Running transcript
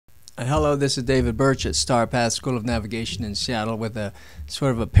Hello, this is David Birch at Star Path School of Navigation in Seattle with a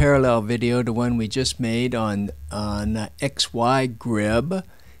sort of a parallel video to one we just made on XY GRIB.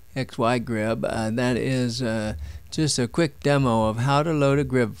 That is just a quick demo of how to load a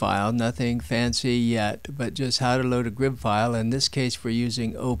GRIB file. Nothing fancy yet, but just how to load a GRIB file. In this case, we're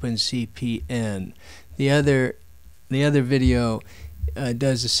using OpenCPN. The other video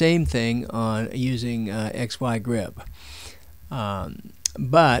does the same thing on using XY GRIB.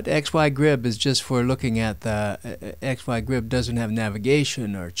 But XY GRIB is just for looking at the XY GRIB doesn't have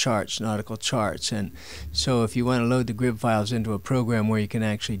navigation or charts, nautical charts, and so if you want to load the GRIB files into a program where you can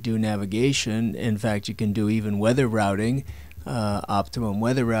actually do navigation, in fact you can do even weather routing, optimum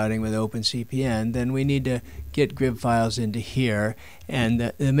weather routing with OpenCPN, then we need to get GRIB files into here.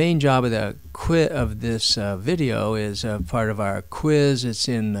 And the main job of this video is part of our quiz. It's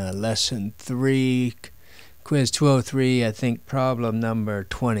in lesson 3. Quiz 203, I think, problem number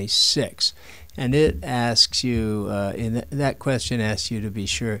 26, and it asks you, that question asks you to be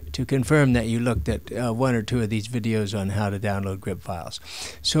sure to confirm that you looked at one or two of these videos on how to download GRIB files.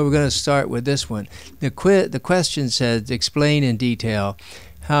 So we're going to start with this one. The question says, explain in detail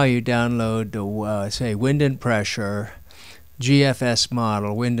how you download, say, wind and pressure, GFS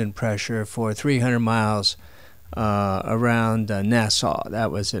model, wind and pressure for 300 miles around Nassau.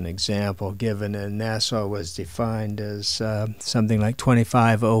 That was an example given, and Nassau was defined as something like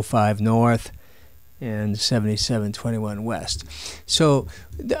 2505 north and 7721 west. So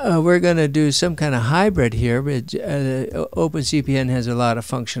we're going to do some kind of hybrid here, but OpenCPN has a lot of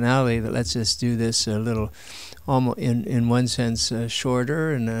functionality that lets us do this a little, almost in one sense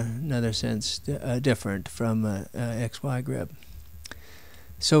shorter, and another sense different from XY GRIB.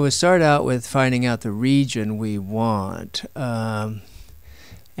 So we'll start out with finding out the region we want. And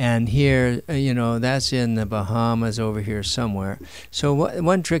here, that's in the Bahamas over here somewhere. So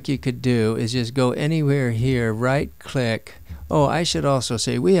one trick you could do is just go anywhere here, right-click. Oh, I should also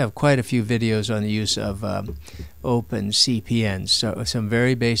say we have quite a few videos on the use of OpenCPN, so some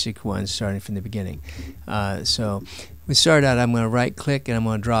very basic ones starting from the beginning. So we start out, I'm going to right-click and I'm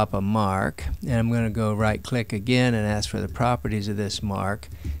going to drop a mark, and I'm going to go right-click again and ask for the properties of this mark.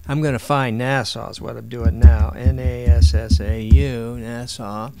 I'm going to find Nassau is what I'm doing now, N-A-S-S-A-U,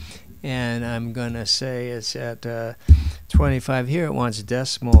 Nassau, and I'm going to say it's at 25. Here it wants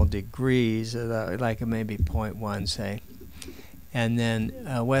decimal degrees, like maybe 0.1, say. And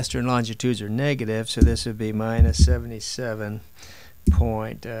then western longitudes are negative, so this would be minus 77.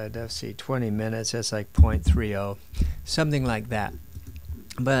 Let's see, 20 minutes, that's like 0.30, something like that.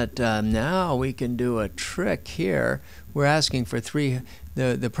 But now we can do a trick here. We're asking for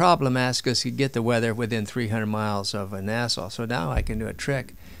the problem asks us to get the weather within 300 miles of Nassau. So now I can do a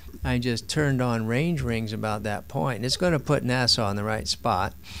trick. I just turned on range rings about that point. It's going to put Nassau in the right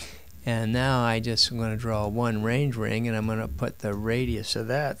spot. And now I'm going to draw one range ring, and I'm going to put the radius of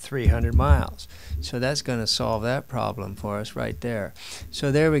that 300 miles. So that's going to solve that problem for us right there.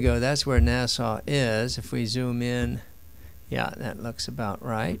 So there we go. That's where Nassau is. If we zoom in, yeah, that looks about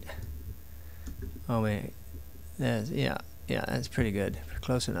right. Oh wait, yeah, that's pretty good,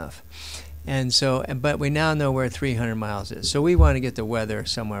 close enough. And so, but we now know where 300 miles is. So we want to get the weather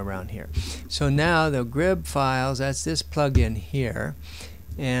somewhere around here. So now the GRIB files, that's this plug-in here.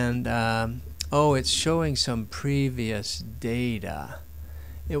 And oh, it's showing some previous data.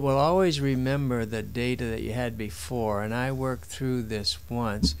 It will always remember the data that you had before, and I worked through this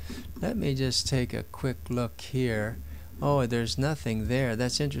once. Let me just take a quick look here. Oh, there's nothing there.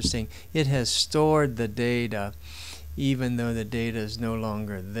 That's interesting. It has stored the data even though the data is no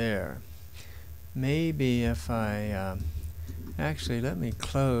longer there. Maybe if I actually let me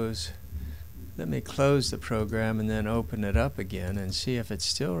close the program and then open it up again and see if it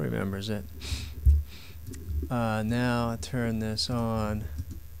still remembers it. Now I'll turn this on.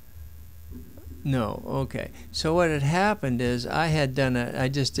 No, okay. So what had happened is I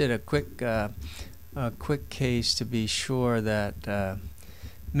just did a quick case to be sure that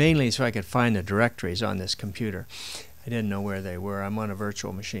mainly so I could find the directories on this computer. I didn't know where they were. I'm on a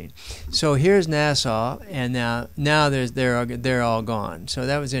virtual machine. So here's Nassau, and now they're all gone. So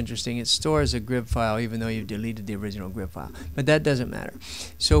that was interesting. It stores a GRIB file even though you've deleted the original GRIB file, but that doesn't matter.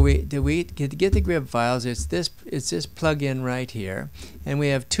 So to get the GRIB files, it's this plug-in right here, and we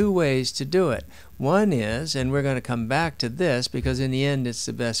have two ways to do it. One is, and we're going to come back to this because in the end it's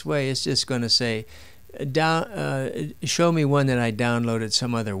the best way. It's just going to say, show me one that I downloaded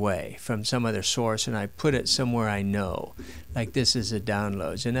some other way from some other source, and I put it somewhere I know, like this is a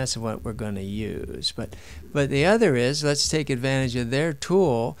downloads, and that's what we're going to use. But But the other is, let's take advantage of their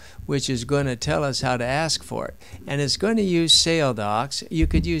tool, which is going to tell us how to ask for it. And it's going to use SailDocs. You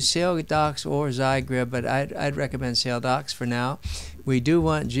could use SailDocs or XiGRib, but I'd recommend SailDocs for now. We do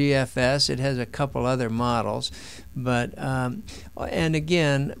want GFS. It has a couple other models. But and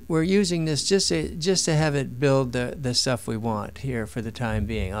again, we're using this just to have it build the stuff we want here for the time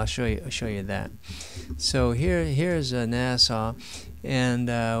being. I'll show you that. So here's NASA. And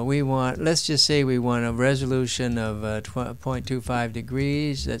we want, let's just say we want a resolution of 0.25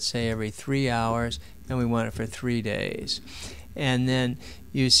 degrees, let's say every 3 hours, and we want it for 3 days. And then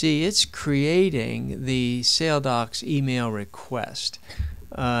you see it's creating the SailDocs email request.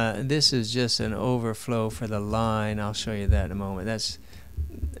 This is just an overflow for the line. I'll show you that in a moment.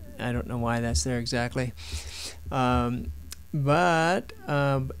 I don't know why that's there exactly. But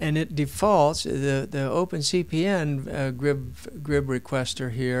and it defaults, the OpenCPN GRIB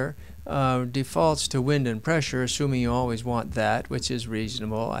requester here defaults to wind and pressure, assuming you always want that, which is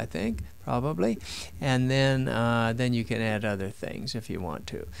reasonable, I think, probably. And then you can add other things if you want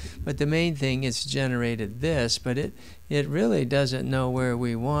to. But the main thing is generated this, but it really doesn't know where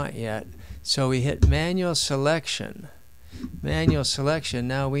we want yet. So we hit manual selection. Manual selection,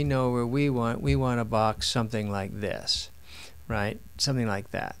 now we know where we want. We want a box something like this. Right? Something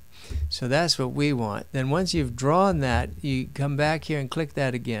like that. So that's what we want. Then once you've drawn that, you come back here and click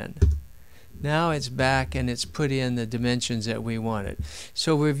that again. Now it's back and it's put in the dimensions that we wanted.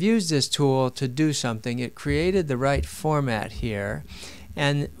 So we've used this tool to do something. It created the right format here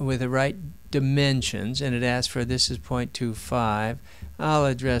and with the right dimensions, and it asked for this is 0.25. I'll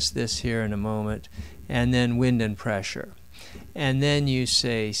address this here in a moment. And then wind and pressure. And then you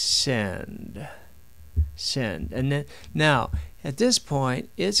say send. Send. And then now at this point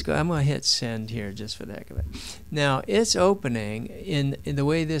I'm going to hit send here just for the heck of it. Now it's opening in the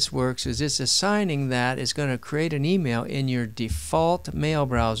way this works is it's assigning that. It's going to create an email in your default mail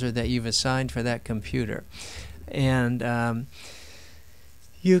browser that you've assigned for that computer. And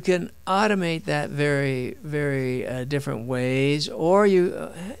you can automate that very different ways, or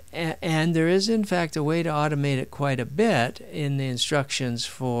and there is in fact a way to automate it quite a bit in the instructions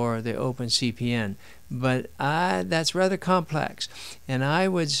for the OpenCPN. But that's rather complex, and I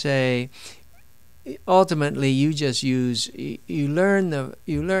would say ultimately you just use if you're going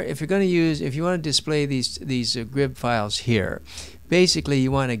to use, if you want to display these GRIB files here, basically you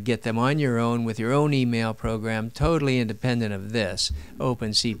want to get them on your own with your own email program, totally independent of this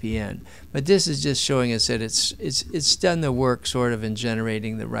OpenCPN. But this is just showing us that it's done the work sort of in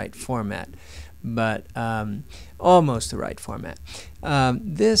generating the right format, but almost the right format.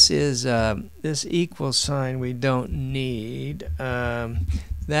 This is this equal sign we don't need.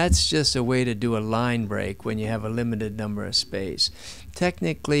 That's just a way to do a line break when you have a limited number of space.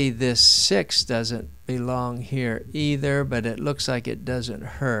 Technically this 6 doesn't belong here either, but it looks like it doesn't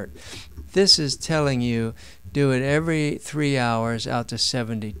hurt. This is telling you do it every 3 hours out to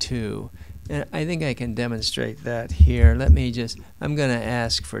 72. And I think I can demonstrate that here. Let me just, I'm going to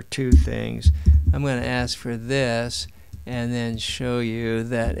ask for two things. I'm going to ask for this and then show you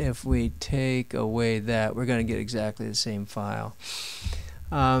that if we take away that, we're going to get exactly the same file.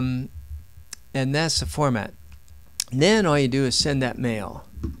 And that's the format. Then all you do is send that mail.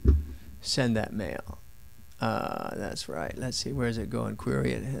 Send that mail. That's right. Let's see, where's it going?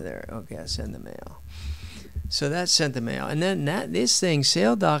 Query it there. Okay, I send the mail. So that's sent the mail. And then this thing,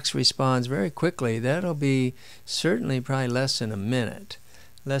 SailDocs responds very quickly. That'll be certainly probably less than a minute.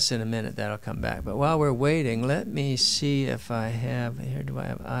 Less than a minute that'll come back. But while we're waiting, let me see if I have, here, do I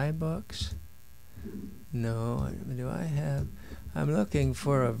have iBooks? No, do I have? I'm looking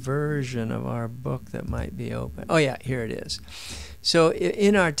for a version of our book that might be open. Oh yeah, here it is. So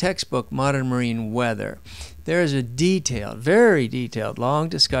in our textbook, Modern Marine Weather, there is a detailed, very detailed, long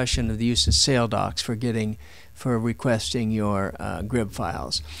discussion of the use of SailDocs for requesting your GRIB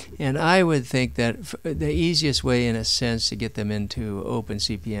files. And I would think that the easiest way, in a sense, to get them into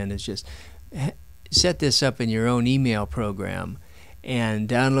OpenCPN is just set this up in your own email program and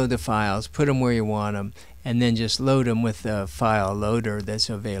download the files, put them where you want them, and then just load them with the file loader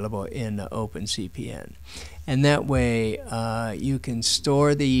that's available in OpenCPN. And that way you can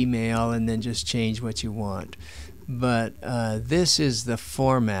store the email and then just change what you want. But this is the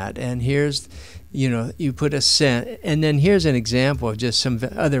format, and here's, you put a send, and then here's an example of just some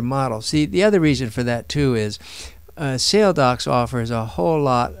other models. See, the other reason for that too is SailDocs offers a whole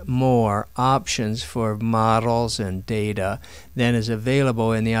lot more options for models and data than is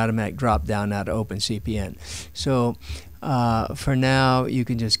available in the automatic drop-down out of OpenCPN. So For now, you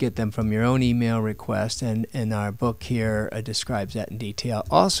can just get them from your own email request, and our book here describes that in detail.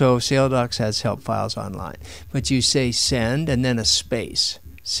 Also, SailDocs has help files online, but you say send and then a space.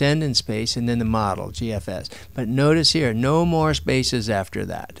 Send and space, and then the model, GFS. But notice here, no more spaces after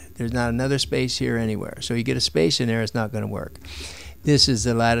that. There's not another space here anywhere. So you get a space in there, it's not going to work. This is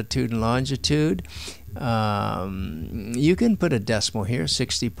the latitude and longitude. You can put a decimal here,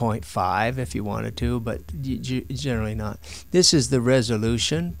 60.5 if you wanted to, but generally not. This is the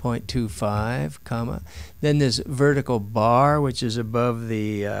resolution, 0.25, comma. Then this vertical bar, which is above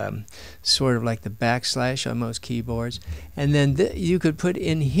the sort of like the backslash on most keyboards. And then you could put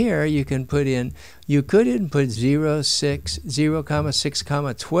in here, you could put 0, 6, 0, 6,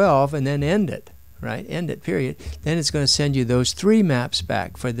 12, and then end it. Right, end it, period. Then it's going to send you those 3 maps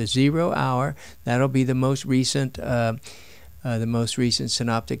back for the 0 hour. That'll be the most recent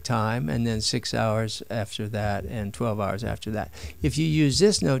synoptic time, and then 6 hours after that, and 12 hours after that. If you use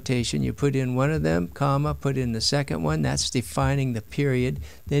this notation, you put in one of them, comma, put in the second one. That's defining the period.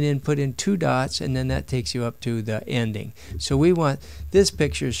 Then put in 2 dots, and then that takes you up to the ending. So we want this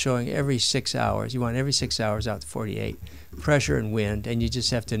picture is showing every 6 hours. You want every 6 hours out to 48. Pressure and wind, and you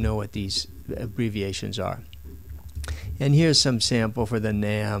just have to know what these abbreviations are. And here's some sample for the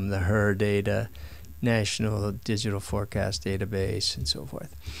NAM, the HER data, National Digital Forecast Database, and so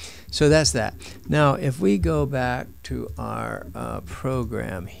forth. So that's that. Now, if we go back to our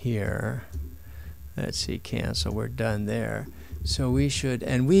program here, let's see, cancel, we're done there. So we should,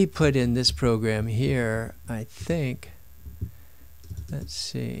 and we put in this program here, I think, let's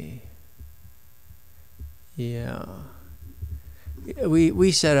see, yeah.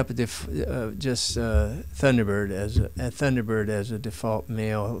 We set up Thunderbird as a default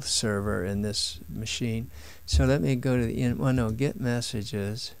mail server in this machine. So let me go to the get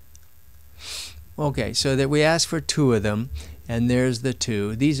messages. Okay, so that we asked for 2 of them, and there's the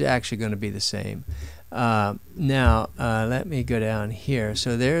 2. These are actually going to be the same. Now let me go down here.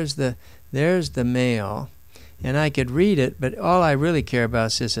 So there's the mail. And I could read it, but all I really care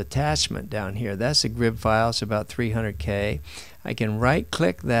about is this attachment down here. That's a GRIB file. It's about 300K. I can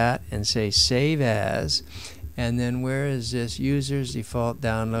right-click that and say Save As. And then where is this? Users Default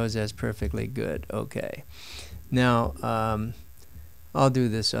Downloads. That's perfectly good. Okay. Now, I'll do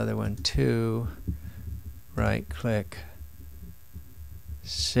this other one too. Right-click,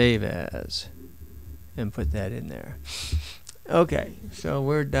 Save As, and put that in there. Okay, so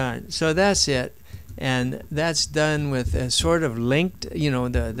we're done. So that's it. And that's done with a sort of linked,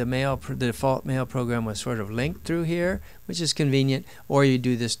 the default mail program was sort of linked through here, which is convenient, or you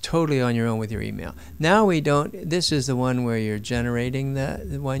do this totally on your own with your email. Now we don't, this is the one where you're generating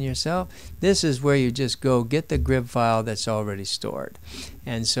the one yourself. This is where you just go get the GRIB file that's already stored.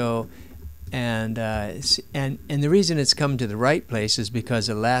 And so, and the reason it's come to the right place is because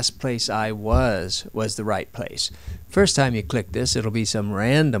the last place I was the right place. First time you click this, it'll be some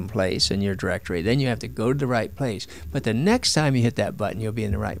random place in your directory. Then you have to go to the right place. But the next time you hit that button, you'll be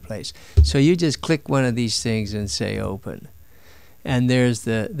in the right place. So you just click one of these things and say open. And there's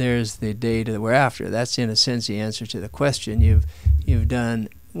the data that we're after. That's in a sense the answer to the question. You've done,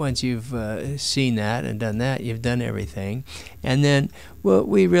 once you've seen that and done that, you've done everything. And then, well,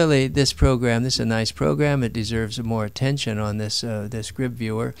 this program, this is a nice program. It deserves more attention on this GRIB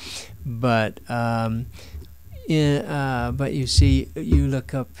viewer. But but you see, you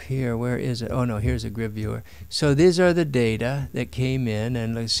look up here, where is it? Oh no, here's a GRIB viewer. So these are the data that came in,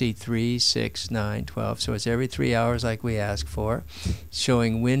 and let's see, 3, 6, 9, 12. So it's every 3 hours like we asked for,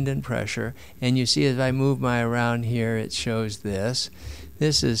 showing wind and pressure. And you see as I move my around here, it shows this.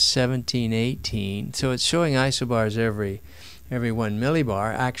 This is 17, 18. So it's showing isobars every 1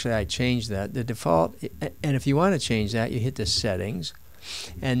 millibar. Actually, I changed that. The default, and if you want to change that, you hit the settings.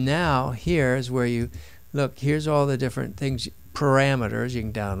 And now here's where you look, here's all the different things, parameters you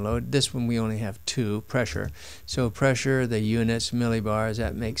can download. This one we only have 2, pressure. So pressure, the units, millibars,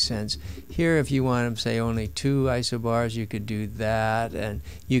 that makes sense. Here if you want to say only 2 isobars, you could do that. And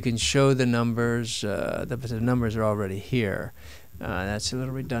you can show the numbers, the numbers are already here. That's a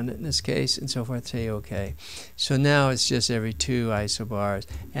little redundant in this case, and so forth. Say OK. So now it's just every 2 isobars.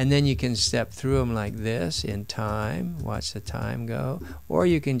 And then you can step through them like this in time. Watch the time go. Or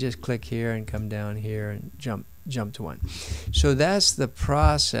you can just click here and come down here and jump to one. So that's the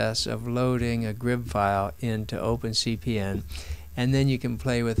process of loading a GRIB file into OpenCPN. And then you can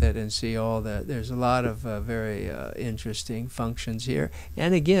play with it and see all the, there's a lot of very interesting functions here.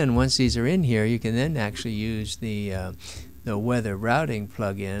 And again, once these are in here, you can then actually use the weather routing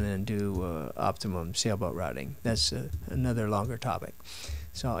plugin and do optimum sailboat routing. That's another longer topic.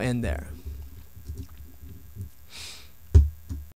 So I'll end there.